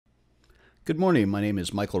Good morning. My name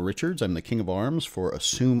is Michael Richards. I'm the King of Arms for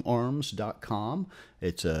AssumeArms.com.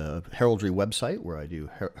 It's a heraldry website where I do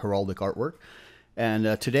heraldic artwork.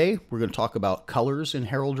 And today we're going to talk about colors in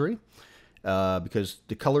heraldry because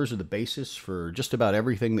the colors are the basis for just about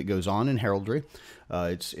everything that goes on in heraldry.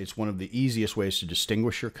 It's one of the easiest ways to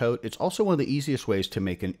distinguish your coat. It's also one of the easiest ways to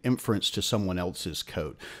make an inference to someone else's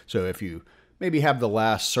coat. So if you maybe have the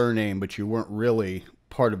last surname, but you weren't really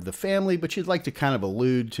part of the family, but you'd like to kind of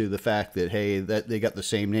allude to the fact that, hey, that they got the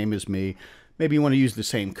same name as me. Maybe you want to use the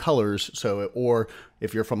same colors. So, or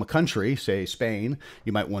if you're from a country, say Spain,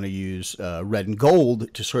 you might want to use red and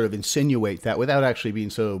gold to sort of insinuate that without actually being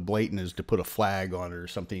so blatant as to put a flag on it or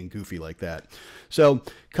something goofy like that. So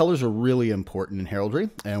colors are really important in heraldry,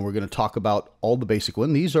 and we're going to talk about all the basic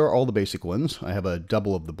ones. These are all the basic ones. I have a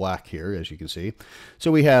double of the black here, as you can see.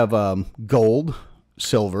 So we have gold,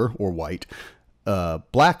 silver, or white,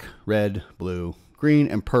 black, red, blue, green,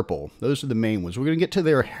 and purple. Those are the main ones. We're going to get to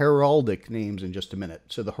their heraldic names in just a minute.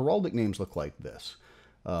 So the heraldic names look like this.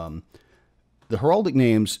 The heraldic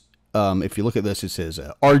names, if you look at this, it says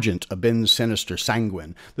argent, abin, sinister,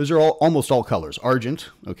 sanguine. Those are almost all colors. Argent,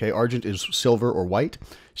 okay, argent is silver or white.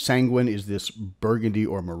 Sanguine is this burgundy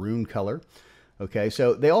or maroon color. Okay,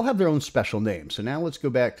 so they all have their own special names. So now let's go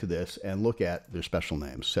back to this and look at their special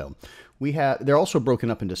names. So they're also broken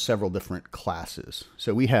up into several different classes.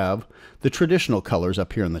 So we have the traditional colors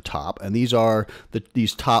up here on the top, and these are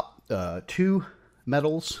these top 2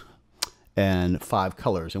 metals and 5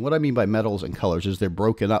 colors. And what I mean by metals and colors is they're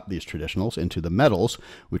broken up, these traditionals, into the metals,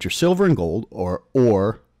 which are silver and gold, or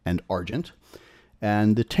ore and argent,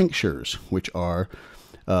 and the tinctures, which are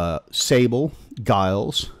sable,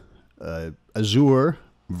 guiles, azure,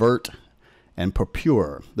 vert, and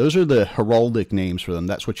purpure. Those are the heraldic names for them.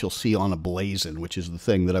 That's what you'll see on a blazon, which is the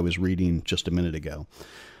thing that I was reading just a minute ago.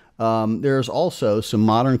 There's also some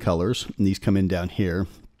modern colors, and these come in down here.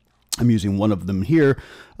 I'm using one of them here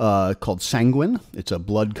called sanguine. It's a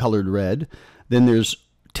blood-colored red. Then there's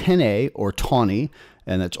tenae or tawny,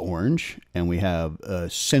 and that's orange. And we have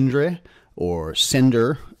cendre or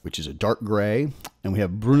cinder, which is a dark gray. And we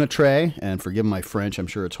have brunâtre, and forgive my French, I'm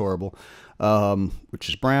sure it's horrible, which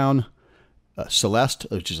is brown. Celeste,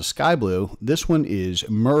 which is a sky blue. This one is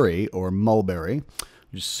murrey or mulberry,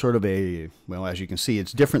 which is sort of a, well, as you can see,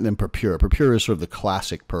 it's different than purpure. Purpure is sort of the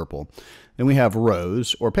classic purple. Then we have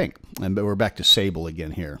rose or pink, and we're back to sable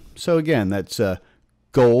again here. So again, that's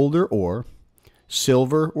gold or ore,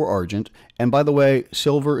 silver or argent, and by the way,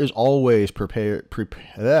 silver is always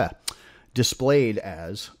displayed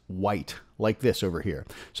as white, like this over here.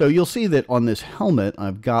 So you'll see that on this helmet,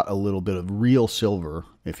 I've got a little bit of real silver,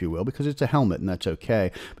 if you will, because it's a helmet, and that's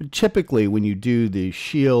okay. But typically, when you do the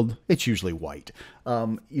shield, it's usually white.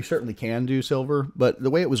 You certainly can do silver, but the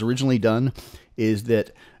way it was originally done is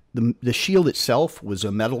that the shield itself was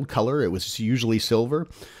a metal color. It was usually silver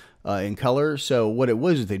in color. So what it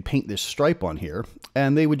was is they'd paint this stripe on here,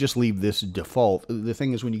 and they would just leave this default. The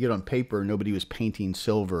thing is, when you get on paper, nobody was painting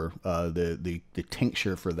silver. The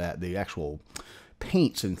tincture for that, the actual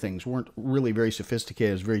paints and things weren't really very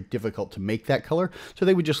sophisticated. It was very difficult to make that color, so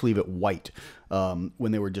they would just leave it white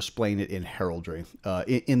when they were displaying it in heraldry,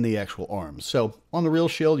 in the actual arms. So on the real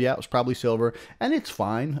shield, yeah, it was probably silver, and it's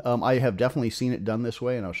fine. I have definitely seen it done this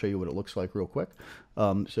way, and I'll show you what it looks like real quick.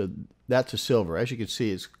 So that's a silver. As you can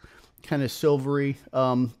see, it's kind of silvery,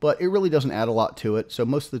 but it really doesn't add a lot to it, so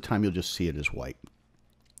most of the time you'll just see it as white.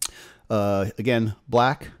 Again,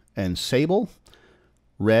 black and sable,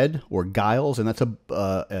 red or guiles, and that's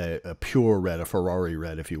a pure red, a Ferrari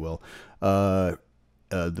red, if you will. The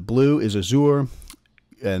blue is azure,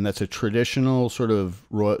 and that's a traditional sort of,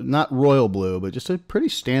 not royal blue, but just a pretty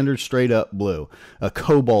standard straight-up blue, a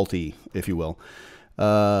cobalty, if you will.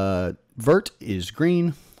 Vert is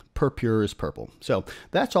green. Purpure is purple. So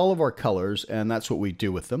that's all of our colors, and that's what we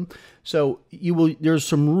do with them. So there's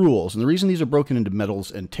some rules, and the reason these are broken into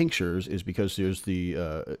metals and tinctures is because there's you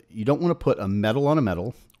don't want to put a metal on a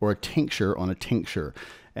metal or a tincture on a tincture.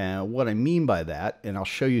 And what I mean by that, and I'll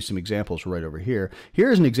show you some examples right over here.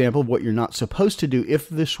 Here's an example of what you're not supposed to do if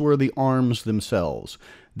this were the arms themselves.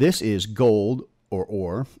 This is gold or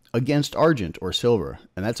ore against argent or silver,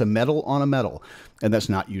 and that's a metal on a metal, and that's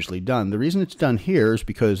not usually done. The reason it's done here is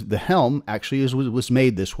because the helm actually was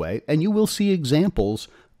made this way, and you will see examples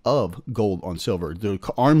of gold on silver. The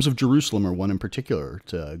arms of Jerusalem are one in particular.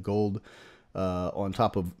 It's gold on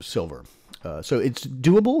top of silver. So it's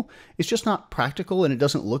doable. It's just not practical, and it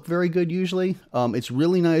doesn't look very good usually. It's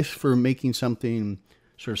really nice for making something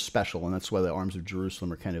sort of special, and that's why the arms of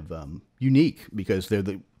Jerusalem are kind of unique, because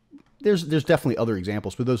there's definitely other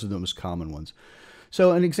examples, but those are the most common ones.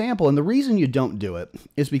 So an example, and the reason you don't do it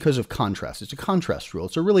is because of contrast. It's a contrast rule.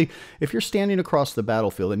 So really, if you're standing across the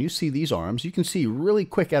battlefield and you see these arms, you can see really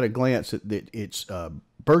quick at a glance that it's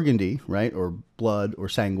burgundy, right, or blood or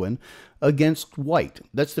sanguine against white.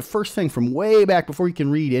 That's the first thing from way back before you can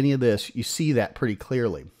read any of this. You see that pretty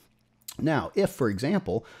clearly. Now, if, for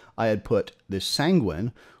example, I had put this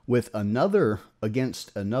sanguine with another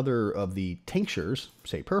against another of the tinctures,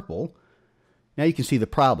 say purple, now you can see the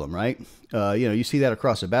problem, right? You see that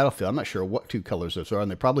across the battlefield. I'm not sure what two colors those are,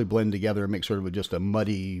 and they probably blend together and make sort of just a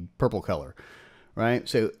muddy purple color, right?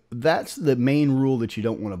 So that's the main rule that you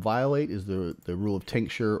don't want to violate, is the rule of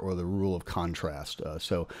tincture or the rule of contrast.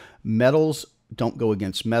 So metals don't go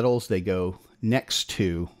against metals. They go next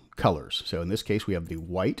to colors. So in this case, we have the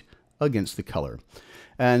white against the color.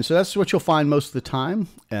 And so that's what you'll find most of the time,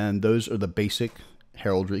 and those are the basic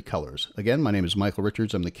heraldry colors. Again, my name is Michael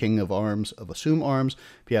Richards. I'm the king of arms of Assume Arms.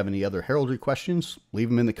 If you have any other heraldry questions, leave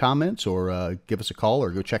them in the comments or give us a call or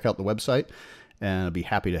go check out the website, and I'll be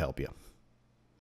happy to help you.